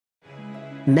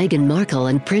Meghan Markle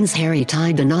and Prince Harry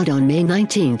tied the knot on May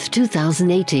 19,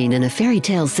 2018 in a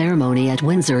fairytale ceremony at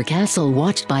Windsor Castle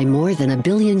watched by more than 1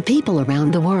 billion people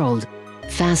around the world.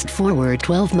 Fast forward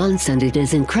 12 months and it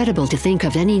is incredible to think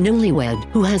of any newlywed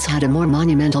who has had a more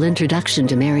monumental introduction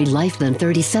to married life than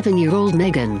 37-year-old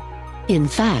Meghan. In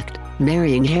fact,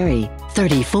 marrying Harry,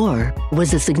 34,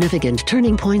 was a significant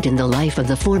turning point in the life of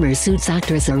the former Suits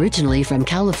actress originally from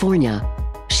California.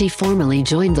 She formally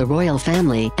joined the royal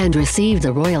family and received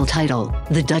the royal title,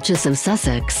 the Duchess of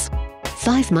Sussex.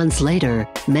 5 months later,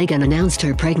 Meghan announced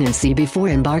her pregnancy before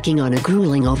embarking on a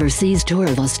grueling overseas tour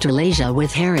of Australasia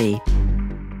with Harry.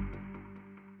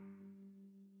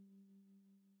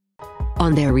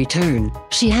 On their return,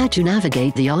 she had to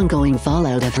navigate the ongoing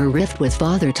fallout of her rift with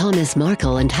father Thomas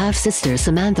Markle and half-sister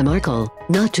Samantha Markle,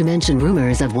 not to mention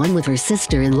rumors of one with her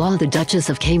sister-in-law the Duchess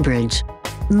of Cambridge.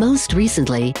 Most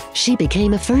recently, she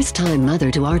became a first-time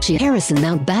mother to Archie Harrison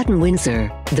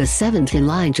Mountbatten-Windsor, the 7th in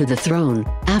line to the throne,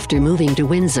 after moving to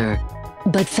Windsor.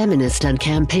 But feminist and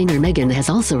campaigner Meghan has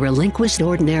also relinquished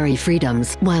ordinary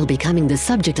freedoms while becoming the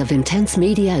subject of intense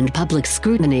media and public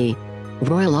scrutiny.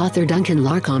 Royal author Duncan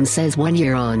Larcombe says 1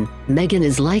 year on, Meghan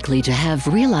is likely to have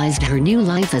realized her new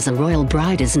life as a royal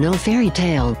bride is no fairy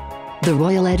tale. The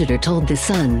royal editor told The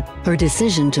Sun, her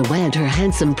decision to wed her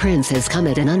handsome prince has come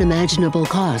at an unimaginable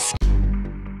cost.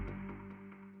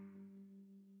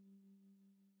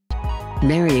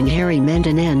 Marrying Harry meant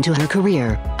an end to her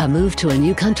career, a move to a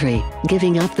new country,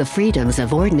 giving up the freedoms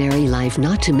of ordinary life,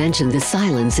 not to mention the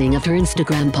silencing of her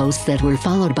Instagram posts that were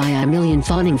followed by 1 million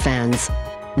fawning fans.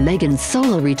 Meghan's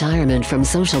solo retirement from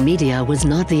social media was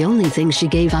not the only thing she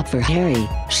gave up for Harry.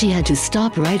 She had to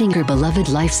stop writing her beloved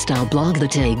lifestyle blog The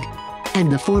Tig. And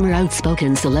the former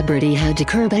outspoken celebrity had to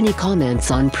curb any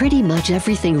comments on pretty much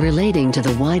everything relating to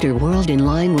the wider world in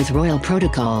line with royal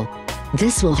protocol.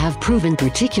 This will have proven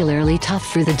particularly tough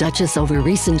for the Duchess over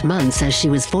recent months as she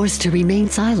was forced to remain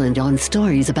silent on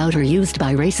stories about her used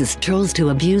by racist trolls to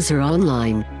abuse her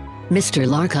online. Mr.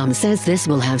 Larcombe says this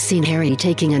will have seen Harry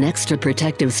taking an extra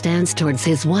protective stance towards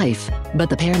his wife, but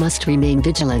the pair must remain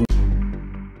vigilant.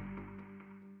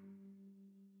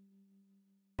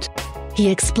 He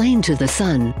explained to The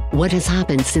Sun, "What has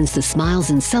happened since the smiles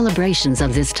and celebrations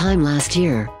of this time last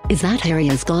year, is that Harry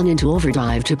has gone into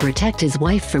overdrive to protect his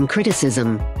wife from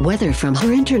criticism, whether from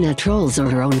her internet trolls or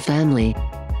her own family.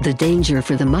 The danger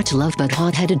for the much-loved but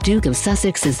hot-headed Duke of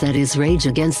Sussex is that his rage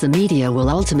against the media will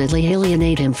ultimately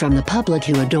alienate him from the public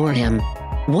who adore him."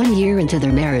 1 year into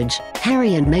their marriage,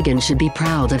 Harry and Meghan should be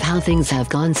proud of how things have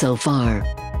gone so far.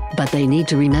 But they need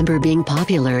to remember being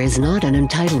popular is not an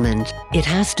entitlement, it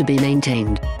has to be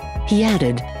maintained. He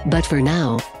added, "But for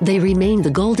now, they remain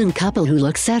the golden couple who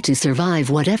look set to survive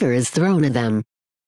whatever is thrown at them."